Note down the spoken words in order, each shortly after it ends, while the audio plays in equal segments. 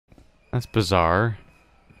That's bizarre.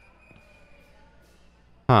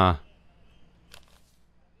 Huh.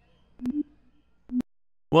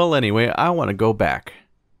 Well, anyway, I want to go back.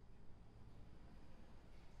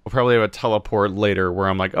 We'll probably have a teleport later where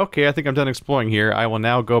I'm like, okay, I think I'm done exploring here. I will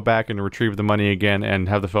now go back and retrieve the money again and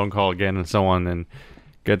have the phone call again and so on and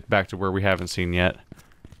get back to where we haven't seen yet.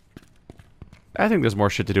 I think there's more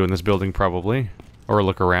shit to do in this building, probably. Or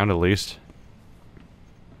look around, at least.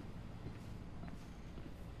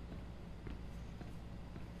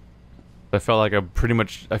 I felt like I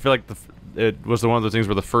feel like it was one of those things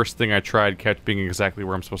where the first thing I tried kept being exactly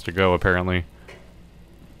where I'm supposed to go, apparently.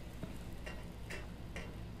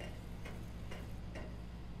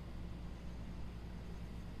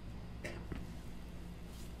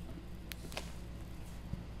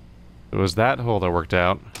 It was that hole that worked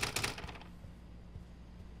out.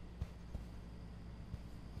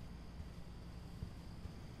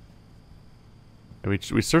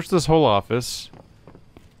 We searched this whole office.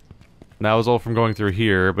 That was all from going through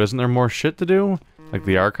here, but isn't there more shit to do? Like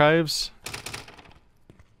the archives?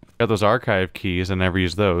 Got those archive keys, I never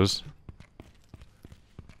used those.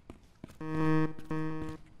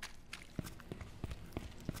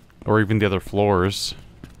 Or even the other floors.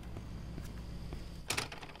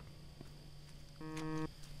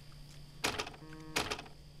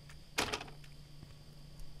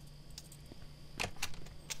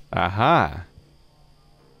 Aha!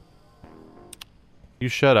 You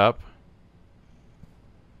shut up.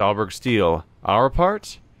 Dahlberg Steel. Our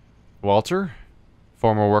part? Walter?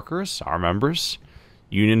 Former workers? Our members?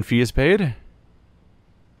 Union fee is paid?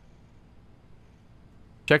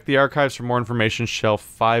 Check the archives for more information. Shelf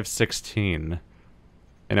 516.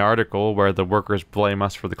 An article where the workers blame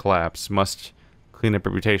us for the collapse. Must clean up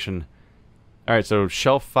reputation. Alright, so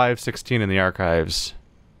shelf 516 in the archives.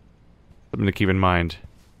 Something to keep in mind.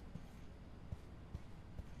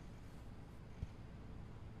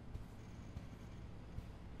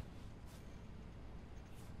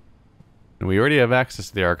 And we already have access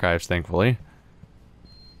to the archives, thankfully.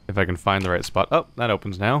 If I can find the right spot. Oh, that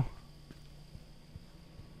opens now.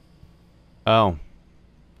 Oh.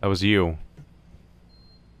 That was you.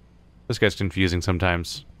 This guy's confusing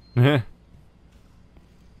sometimes. So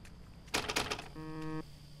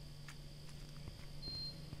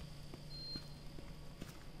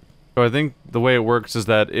I think the way it works is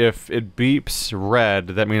that if it beeps red,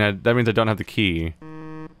 that means I don't have the key.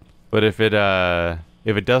 But if it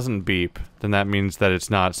doesn't beep, then that means that it's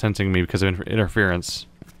not sensing me because of interference.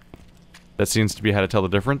 That seems to be how to tell the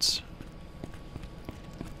difference.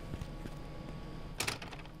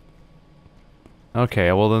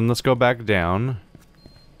 Okay, well then let's go back down.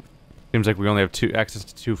 Seems like we only have access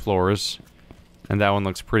to 2 floors. And that one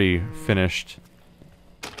looks pretty finished.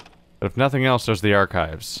 But if nothing else, there's the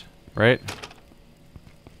archives, right?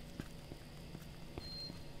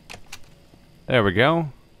 There we go.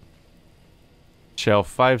 Shelf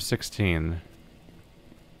 516.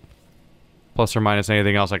 Plus or minus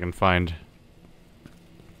anything else I can find.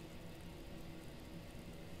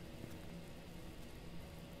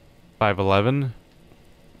 $511.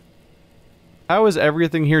 How is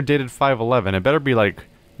everything here dated 511? It better be like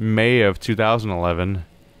May of 2011.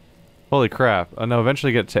 Holy crap. Oh no,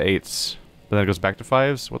 eventually get to 8s. But then it goes back to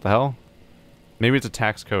 5s? What the hell? Maybe it's a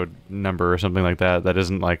tax code number or something like that. That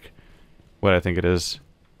isn't like what I think it is.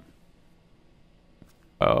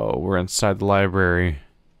 Oh, we're inside the library.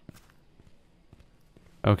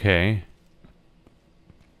 Okay.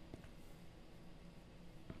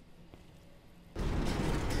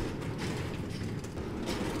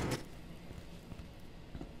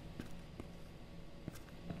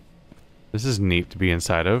 This is neat to be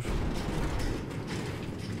inside of.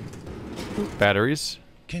 Batteries.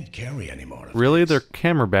 Can't carry anymore. Really? They're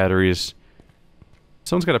camera batteries.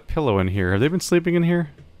 Someone's got a pillow in here. Have they been sleeping in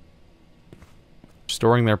here?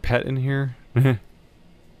 Storing their pet in here?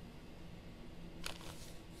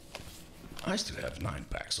 I still have 9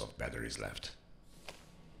 packs of batteries left.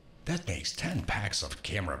 That makes 10 packs of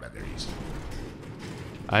camera batteries.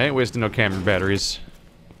 I ain't wasting no camera batteries.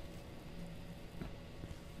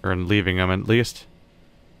 Or leaving them, at least.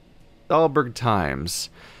 Stahlberg Times.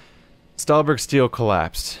 Stahlberg Steel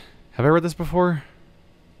collapsed. Have I read this before?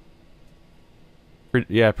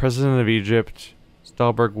 Yeah, President of Egypt.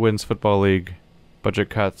 Stahlberg wins Football League. Budget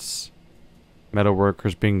cuts. Metal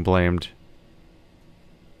workers being blamed.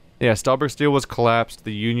 Yeah, Stahlberg Steel was collapsed,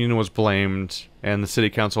 the union was blamed, and the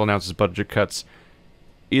city council announces budget cuts.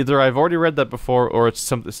 Either I've already read that before, or it's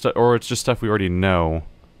just stuff we already know.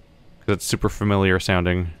 Because it's super familiar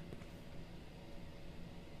sounding.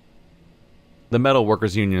 The Metal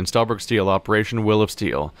Workers Union, Stahlberg Steel, Operation Will of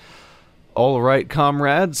Steel. All right,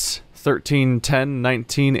 comrades.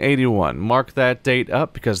 13/10/1981. Mark that date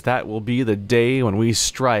up because that will be the day when we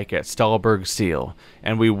strike at Stahlberg Steel,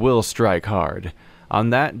 and we will strike hard. On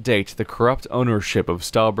that date, the corrupt ownership of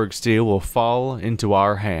Stahlberg Steel will fall into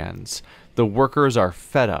our hands. The workers are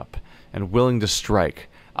fed up and willing to strike.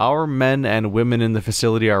 Our men and women in the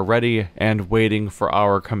facility are ready and waiting for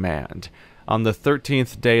our command. On the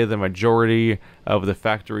 13th day, the majority of the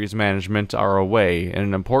factory's management are away in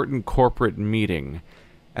an important corporate meeting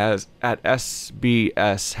as at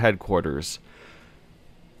SBS headquarters.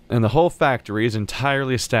 And the whole factory is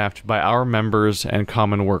entirely staffed by our members and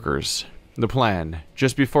common workers. The plan: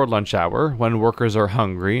 just before lunch hour, when workers are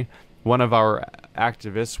hungry, one of our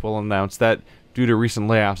activists will announce that, due to recent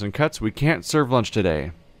layoffs and cuts, we can't serve lunch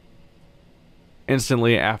today.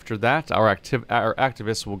 Instantly after that, our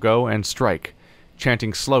activists will go and strike,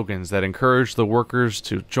 chanting slogans that encourage the workers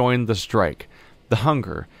to join the strike. The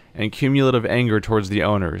hunger and cumulative anger towards the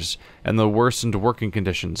owners and the worsened working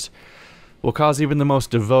conditions will cause even the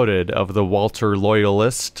most devoted of the Walter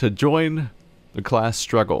loyalists to join the class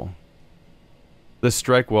struggle. This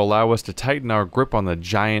strike will allow us to tighten our grip on the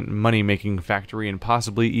giant money-making factory and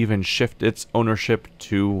possibly even shift its ownership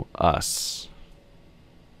to us.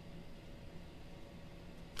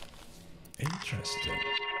 Interesting.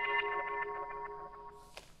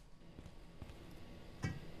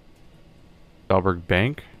 Ballard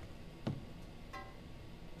Bank?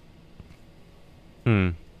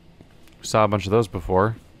 Saw a bunch of those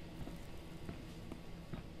before.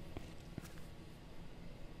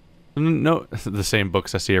 No, the same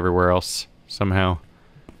books I see everywhere else, somehow.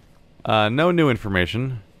 No new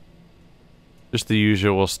information. Just the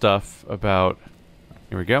usual stuff about...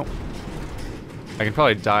 Here we go. I can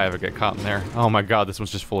probably die if I get caught in there. Oh my god, this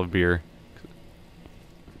one's just full of beer.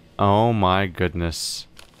 Oh my goodness.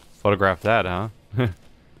 Photograph that, huh?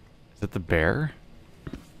 Is it the bear?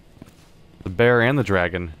 The bear and the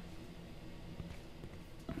dragon.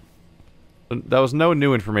 That was no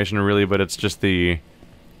new information really, but it's just the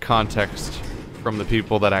context from the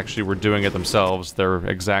people that actually were doing it themselves, their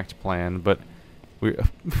exact plan, but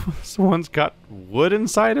someone's got wood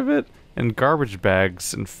inside of it? And garbage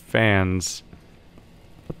bags and fans.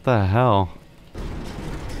 What the hell?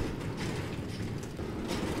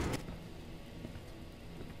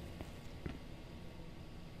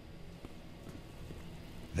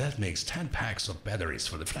 That makes 10 packs of batteries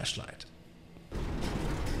for the flashlight.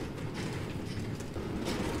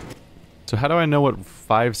 So how do I know what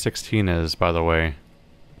 516 is, by the way?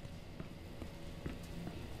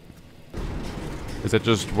 Is it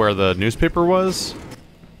just where the newspaper was?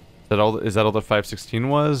 Is that all that 516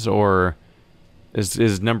 was, or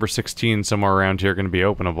is number 16 somewhere around here going to be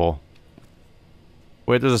openable?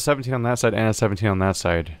 Wait, there's a 17 on that side and a 17 on that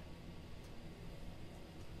side.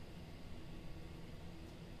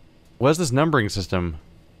 What is this numbering system?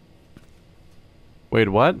 Wait,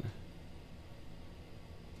 what?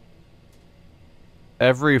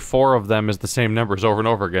 Every 4 of them is the same numbers over and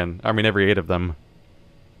over again. I mean, every 8 of them.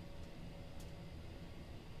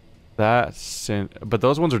 But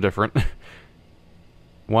those ones are different.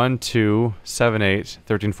 1, 2, 7, 8,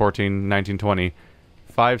 13, 14, 19, 20,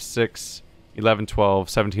 5, 6, 11, 12,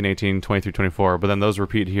 17, 18, 23, 24. But then those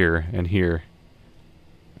repeat here and here.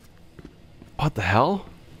 What the hell?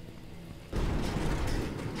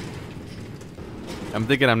 I'm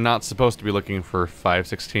thinking I'm not supposed to be looking for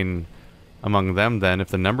 516 among them then, if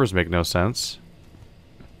the numbers make no sense.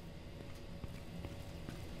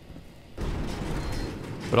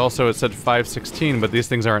 But also it said 516, but these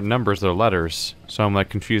things aren't numbers, they're letters. So I'm like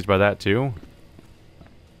confused by that too.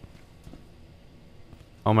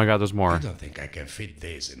 Oh my god, there's more. I don't think I can fit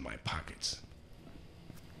these in my pockets.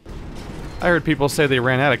 I heard people say they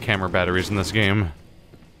ran out of camera batteries in this game.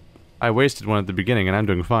 I wasted one at the beginning and I'm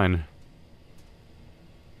doing fine.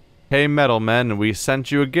 Hey metal men, we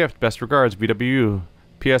sent you a gift. Best regards, BWU.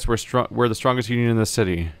 P.S. We're the strongest union in the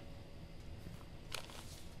city.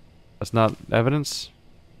 That's not evidence?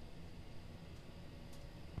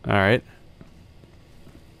 Alright.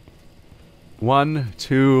 1,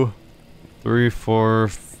 2, 3, 4,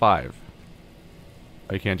 5.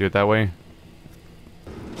 Oh, you can't do it that way?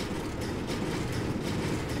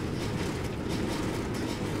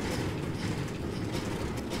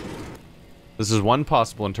 This is one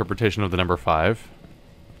possible interpretation of the number 5.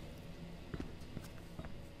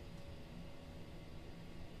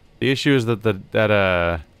 The issue is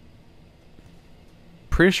that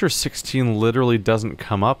pretty sure 16 literally doesn't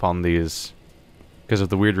come up on these because of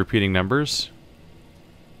the weird repeating numbers.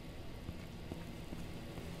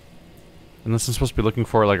 Unless I'm supposed to be looking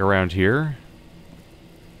for it like around here.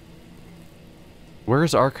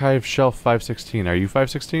 Where's archive shelf 516? Are you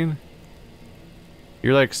 516?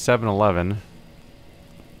 You're like 7-Eleven.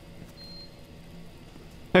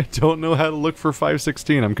 I don't know how to look for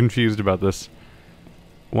 516. I'm confused about this.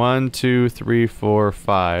 1, 2, 3, 4,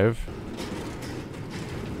 5.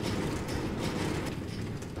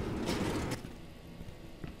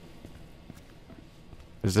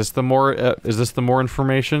 Is this the more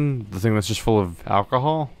information? The thing that's just full of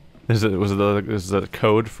alcohol? Is the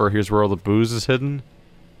code for here's where all the booze is hidden?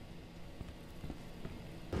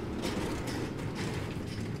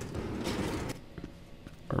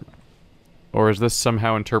 Or is this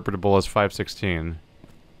somehow interpretable as 516?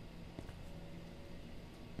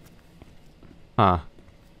 Huh.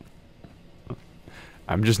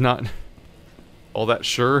 I'm just not all that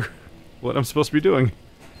sure what I'm supposed to be doing.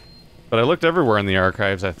 But I looked everywhere in the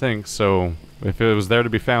archives, I think, so if it was there to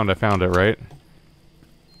be found, I found it, right?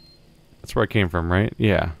 That's where I came from, right?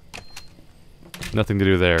 Yeah. Nothing to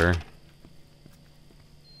do there.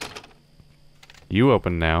 You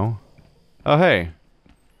open now. Oh, hey.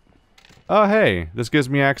 Oh, hey. This gives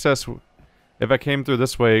me access. If I came through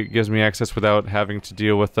this way, it gives me access without having to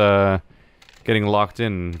deal with, getting locked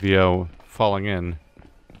in via falling in.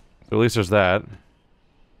 So at least there's that.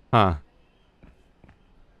 Huh.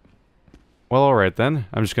 Well, alright then.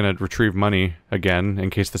 I'm just gonna retrieve money again, in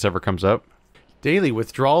case this ever comes up. Daily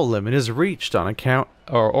withdrawal limit is reached on account,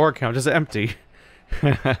 or account is empty.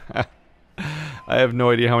 I have no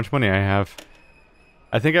idea how much money I have.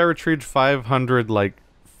 I think I retrieved 500 like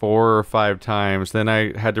 4 or 5 times, then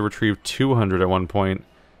I had to retrieve 200 at one point.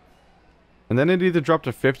 And then it either dropped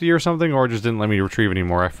to 50 or something, or just didn't let me retrieve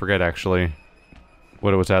anymore. I forget actually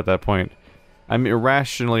what it was at that point. I'm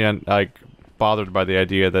irrationally like bothered by the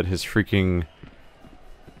idea that his pin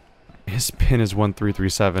is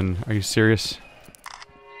 1337. Are you serious?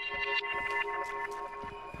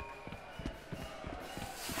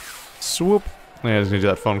 Swoop. Yeah, I was gonna do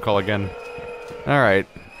that phone call again. Alright.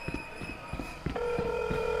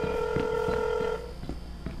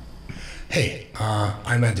 Hey,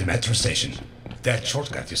 I'm at the metro station. That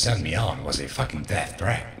shortcut you sent me on was a fucking death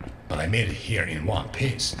trap, but I made it here in one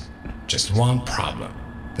piece. Just one problem.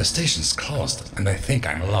 The station's closed, and I think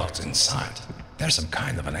I'm locked inside. There's some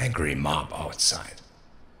kind of an angry mob outside.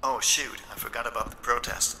 Oh shoot, I forgot about the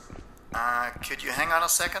protest. Could you hang on a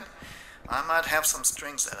second? I might have some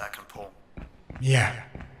strings that I can pull. Yeah.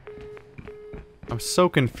 I'm so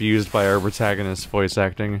confused by our protagonist's voice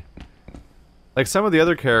acting. Like, some of the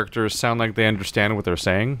other characters sound like they understand what they're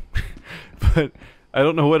saying, but I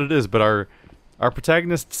don't know what it is, but our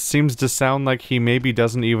protagonist seems to sound like he maybe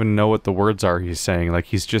doesn't even know what the words are he's saying. Like,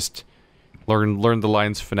 he's just learned the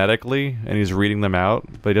lines phonetically, and he's reading them out,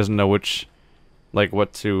 but he doesn't know which, like,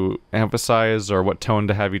 what to emphasize or what tone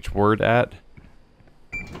to have each word at.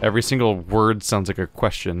 Every single word sounds like a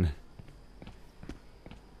question.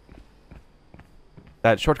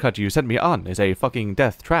 That shortcut you sent me on is a fucking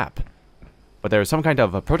death trap. But there's some kind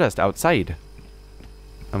of a protest outside.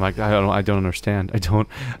 I'm like, I don't understand. I don't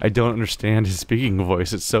understand his speaking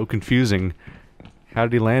voice. It's so confusing. How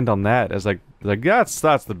did he land on that? As like that's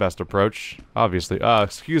the best approach. Obviously.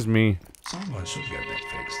 Excuse me. Someone should get that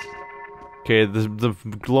fixed. Okay, the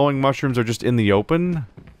glowing mushrooms are just in the open?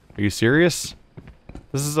 Are you serious?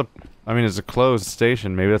 This is it's a closed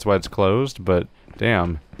station. Maybe that's why it's closed, but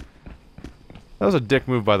damn. That was a dick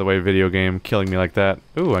move, by the way, video game, killing me like that.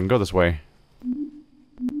 Ooh, I can go this way.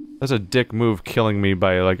 That's a dick move killing me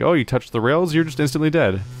by like, oh, you touched the rails, you're just instantly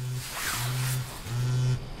dead.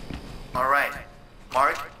 Alright.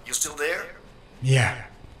 Mark, you still there? Yeah.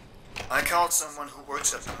 I called someone who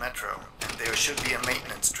works at the metro, and there should be a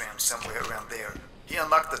maintenance tram somewhere around there. He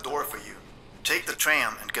unlocked the door for you. Take the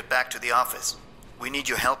tram and get back to the office. We need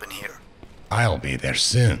your help in here. I'll be there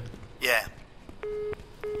soon. Yeah.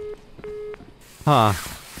 Huh.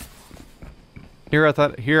 Here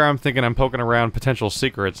I'm thinking I'm poking around potential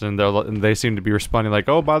secrets, and they seem to be responding like,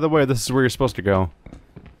 oh, by the way, this is where you're supposed to go.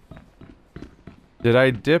 Did I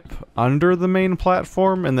dip under the main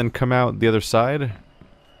platform and then come out the other side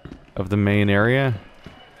of the main area?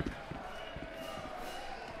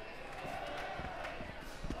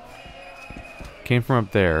 Came from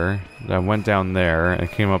up there, then I went down there,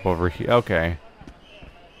 and came up over here. Okay.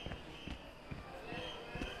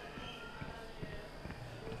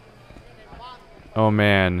 Oh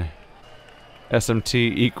man. SMT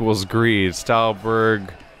equals greed.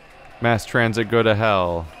 Stahlberg. Mass transit go to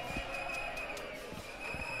hell.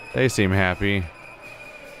 They seem happy.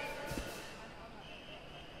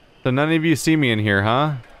 So none of you see me in here,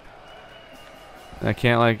 huh? I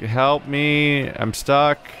can't, like, help me. I'm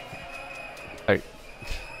stuck. I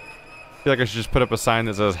feel like I should just put up a sign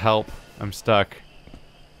that says help. I'm stuck.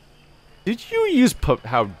 Did you use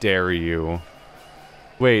how dare you?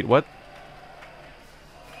 Wait, what?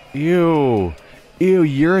 Ew.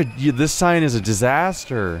 Ew, this sign is a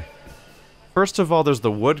disaster. First of all, there's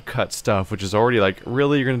the woodcut stuff, which is already like,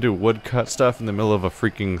 really, you're gonna do woodcut stuff in the middle of a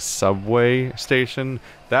freaking subway station?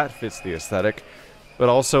 That fits the aesthetic. But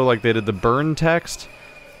also, like, they did the burn text,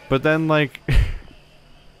 but then, like,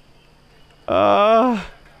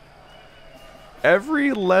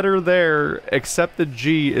 every letter there, except the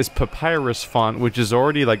G, is papyrus font, which is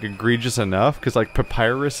already, like, egregious enough, because, like,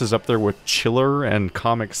 papyrus is up there with Chiller and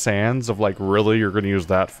Comic Sans of, like, really, you're gonna use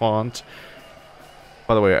that font?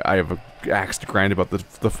 By the way, I have a axe to grind about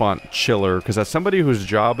the font Chiller, because as somebody whose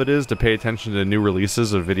job it is to pay attention to new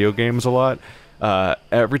releases of video games a lot,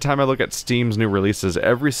 every time I look at Steam's new releases,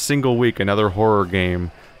 every single week another horror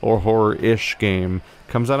game, or horror-ish game,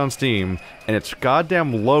 comes out on Steam, and its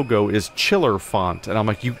goddamn logo is Chiller font. And I'm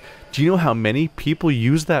like, do you know how many people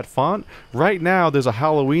use that font? Right now, there's a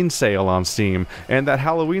Halloween sale on Steam, and that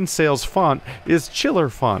Halloween sale's font is Chiller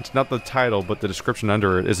font. Not the title, but the description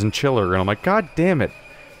under it is in Chiller. And I'm like, god damn it.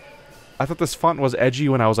 I thought this font was edgy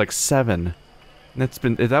when I was like 7. And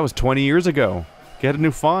that was 20 years ago. Get a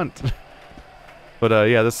new font. But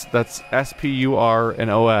yeah, that's S-P-U-R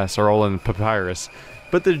and O-S are all in papyrus.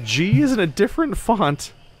 But the G is in a different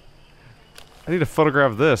font. I need to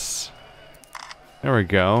photograph this. There we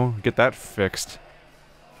go. Get that fixed.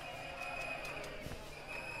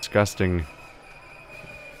 Disgusting.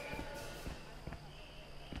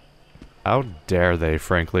 How dare they,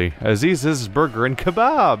 frankly. Aziz's Burger and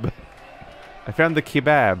Kebab! I found the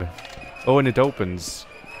kebab. Oh, and it opens.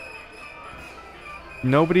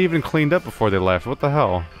 Nobody even cleaned up before they left. What the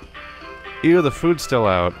hell? Ew, the food's still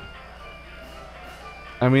out.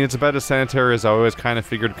 I mean, it's about as sanitary as I always kind of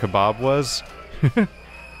figured kebab was.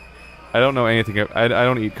 I don't know anything. I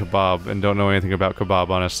don't eat kebab and don't know anything about kebab,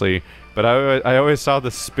 honestly. But I always saw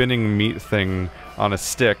the spinning meat thing on a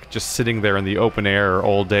stick just sitting there in the open air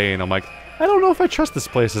all day, and I'm like, I don't know if I trust this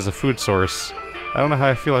place as a food source. I don't know how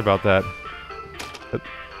I feel about that. But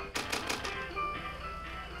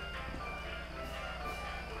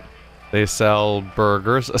they sell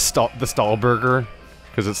burgers. The stall burger,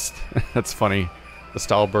 because it's that's funny. The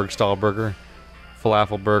stall burger,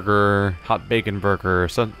 falafel burger, hot bacon burger,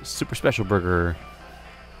 super special burger,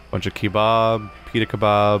 bunch of kebab, pita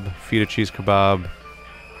kebab, feta cheese kebab,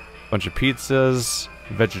 bunch of pizzas,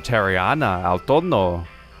 vegetariana al tonno,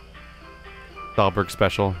 Stahlberg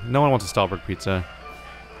special. No one wants a Stahlberg pizza.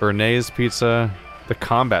 Bernays pizza, the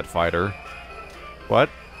combat fighter. What?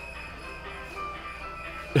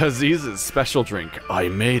 Aziz's special drink. I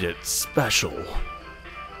made it special.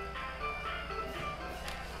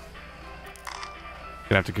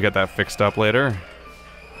 Gonna have to get that fixed up later.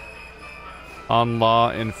 On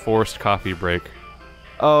law enforced coffee break.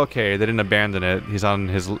 Okay, they didn't abandon it. He's on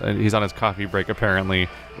his coffee break apparently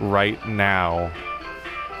right now.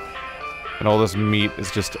 And all this meat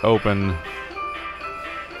is just open.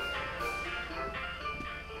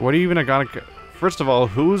 What are you even gonna... First of all,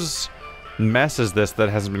 whose mess is this that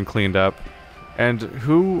hasn't been cleaned up? And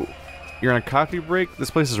who... You're on a coffee break?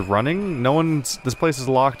 This place is running? This place is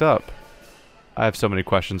locked up. I have so many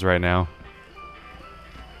questions right now.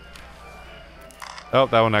 Oh,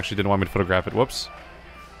 that one actually didn't want me to photograph it. Whoops.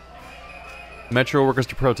 Metro workers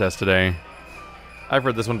to protest today. I've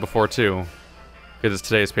read this one before, too. Because it's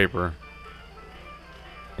today's paper.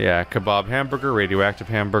 Yeah, kebab hamburger, radioactive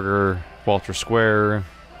hamburger, Walter Square.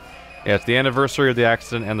 Yeah, it's the anniversary of the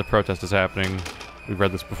accident and the protest is happening. We've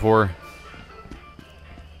read this before.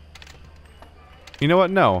 You know what?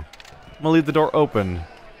 No. I'm gonna leave the door open.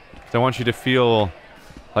 I want you to feel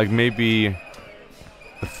like maybe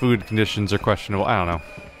the food conditions are questionable. I don't know.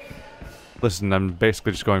 Listen, I'm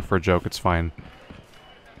basically just going for a joke. It's fine.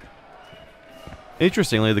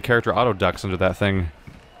 Interestingly, the character auto-ducks under that thing.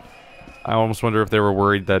 I almost wonder if they were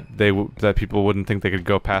worried that that people wouldn't think they could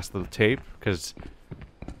go past the tape, because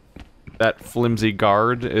that flimsy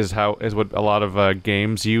guard is what a lot of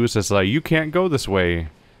games use as a "you can't go this way"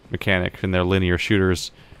 mechanic in their linear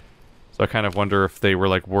shooters. So I kind of wonder if they were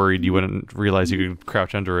like worried you wouldn't realize you could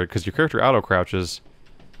crouch under it, because your character auto crouches.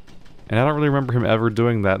 And I don't really remember him ever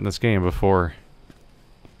doing that in this game before.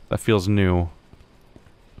 That feels new.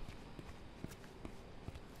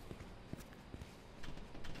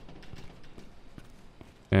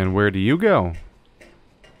 And where do you go?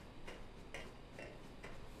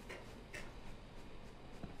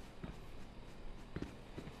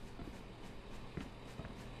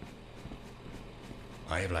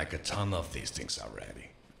 I have like a ton of these things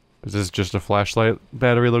already. Is this just a flashlight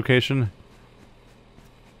battery location?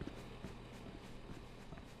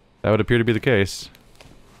 That would appear to be the case.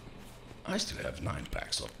 I still have 9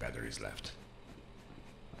 packs of batteries left.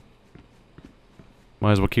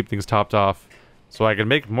 Might as well keep things topped off so I can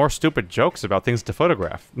make more stupid jokes about things to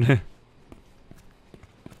photograph.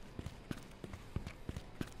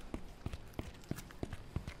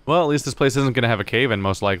 Well, at least this place isn't going to have a cave-in,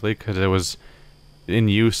 most likely, because it was in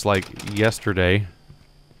use, like, yesterday.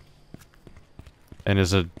 And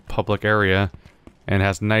is a public area. And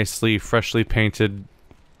has nicely, freshly painted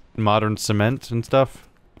modern cement and stuff.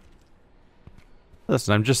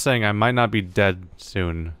 Listen, I'm just saying I might not be dead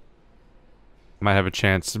soon. Might have a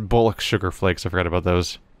chance. Bullock sugar flakes, I forgot about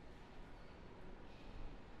those.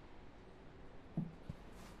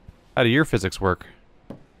 How do your physics work?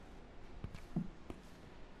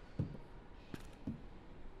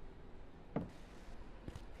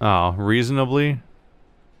 Oh, reasonably?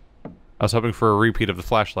 I was hoping for a repeat of the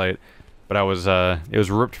flashlight, but I was, it was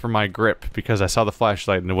ripped from my grip because I saw the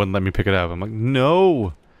flashlight and it wouldn't let me pick it up. I'm like,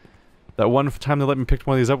 no! That one time they let me pick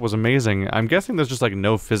one of these up was amazing. I'm guessing there's just, like,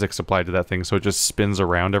 no physics applied to that thing, so it just spins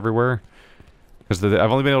around everywhere. Because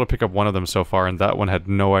I've only been able to pick up one of them so far, and that one had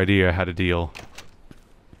no idea how to deal.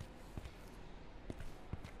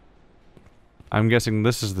 I'm guessing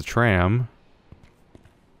this is the tram.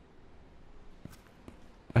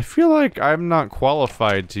 I feel like I'm not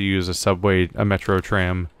qualified to use a metro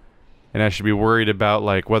tram. And I should be worried about,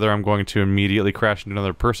 like, whether I'm going to immediately crash into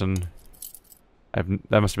another person.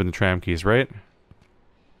 That must have been the tram keys, right?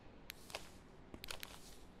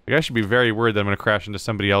 Like, I should be very worried that I'm going to crash into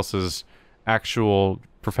somebody else's actual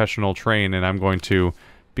professional train and I'm going to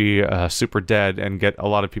be super dead and get a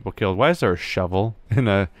lot of people killed. Why is there a shovel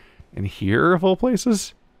in here, of all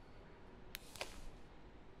places?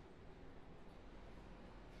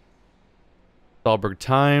 Dahlberg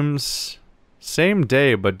Times. Same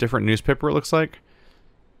day, but different newspaper, it looks like.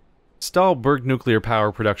 Stahlberg nuclear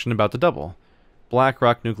power production about to double.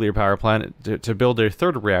 BlackRock nuclear power plant to build a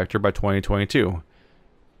third reactor by 2022.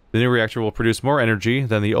 The new reactor will produce more energy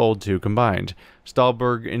than the old two combined.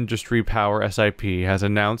 Stahlberg Industry Power SIP has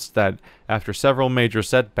announced that after several major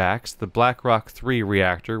setbacks, the BlackRock 3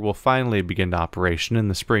 reactor will finally begin operation in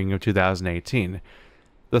the spring of 2018.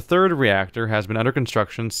 The third reactor has been under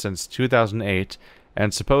construction since 2008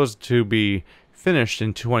 and supposed to be finished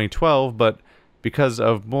in 2012, but because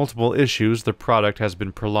of multiple issues, the project has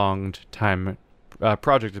been prolonged time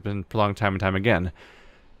and time again.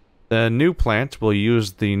 The new plant will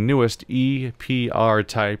use the newest EPR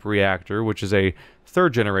type reactor, which is a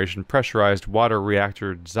third-generation pressurized water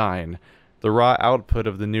reactor design. The raw output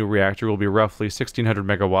of the new reactor will be roughly 1,600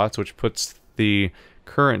 megawatts, which puts the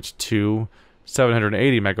current two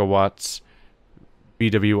 780 megawatts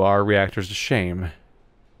BWR reactors to shame.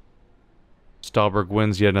 Stahlberg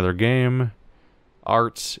wins yet another game.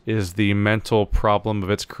 Art is the mental problem of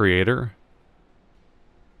its creator.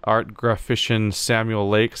 Art graphician Samuel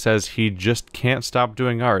Lake says he just can't stop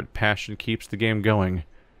doing art. Passion keeps the game going.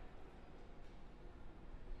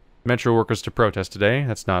 Metro workers to protest today.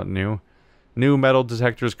 That's not new. New metal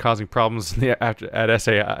detectors causing problems at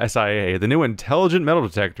SIA. The new intelligent metal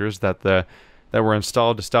detectors that were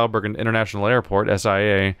installed to Stahlberg International Airport,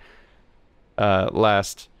 SIA,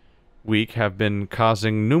 last week have been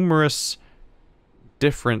causing numerous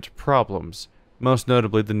different problems. Most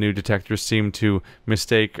notably, the new detectors seem to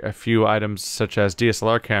mistake a few items such as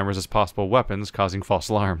DSLR cameras as possible weapons, causing false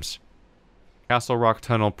alarms. Castle Rock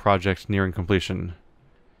Tunnel project nearing completion.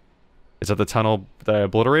 Is that the tunnel that I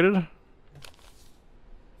obliterated?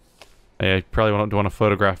 I probably don't want to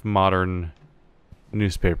photograph modern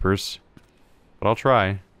newspapers, but I'll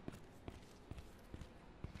try.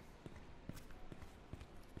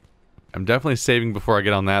 I'm definitely saving before I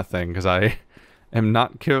get on that thing, because I'm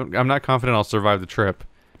not confident I'll survive the trip.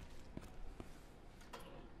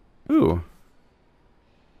 Ooh.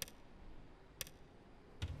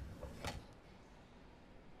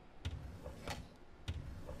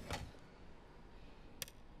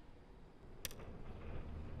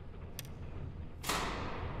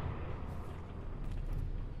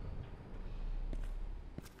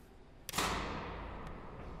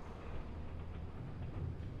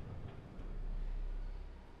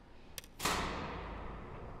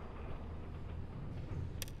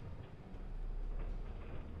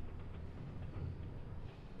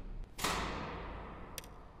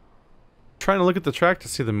 Trying to look at the track to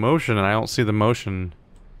see the motion, and I don't see the motion.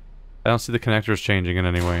 I don't see the connectors changing in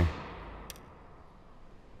any way.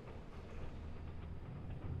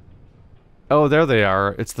 Oh, there they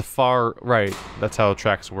are. It's the far right. That's how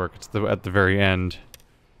tracks work. It's at the very end.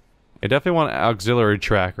 I definitely want an auxiliary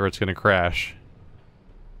track or it's gonna crash.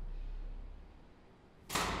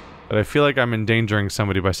 But I feel like I'm endangering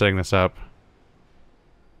somebody by setting this up.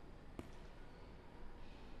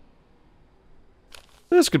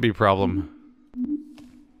 This could be a problem.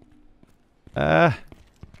 I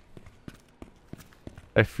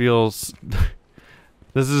feel...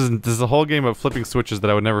 This is a whole game of flipping switches that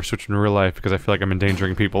I would never switch in real life because I feel like I'm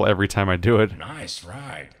endangering people every time I do it. Nice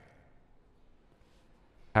ride.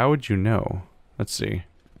 How would you know? Let's see.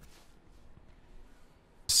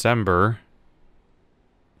 December.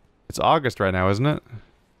 It's August right now, isn't it?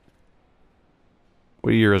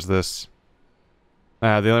 What year is this? The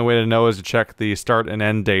only way to know is to check the start and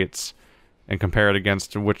end dates and compare it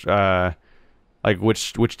against which,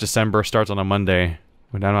 which December starts on a Monday.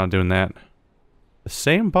 But I'm not doing that. The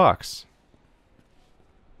same box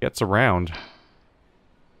gets around.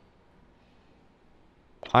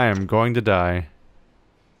 I am going to die.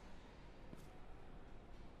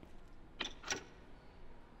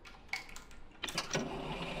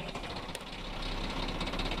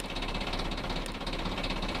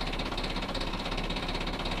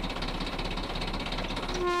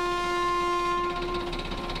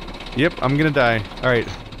 Yep, I'm gonna die. Alright.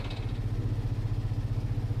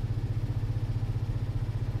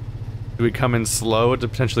 Do we come in slow to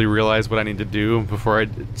potentially realize what I need to do before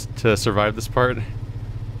to survive this part?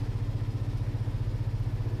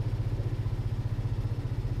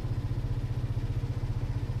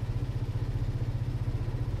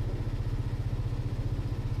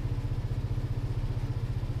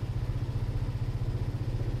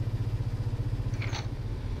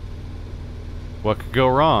 What could go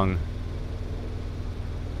wrong?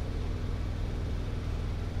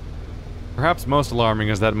 Perhaps most alarming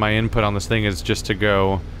is that my input on this thing is just to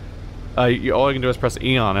go... all I can do is press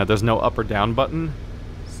E on it. There's no up or down button.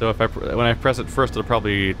 So if when I press it first, it'll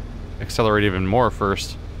probably accelerate even more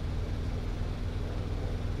first.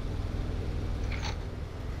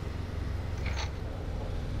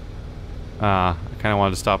 I kind of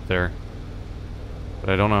wanted to stop there. But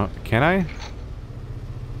I don't know. Can I?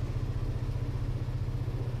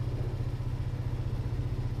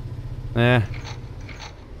 Eh.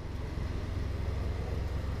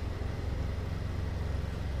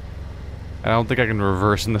 I don't think I can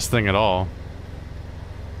reverse in this thing at all.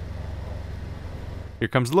 Here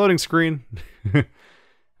comes the loading screen.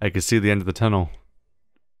 I can see the end of the tunnel.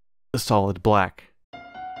 The solid black.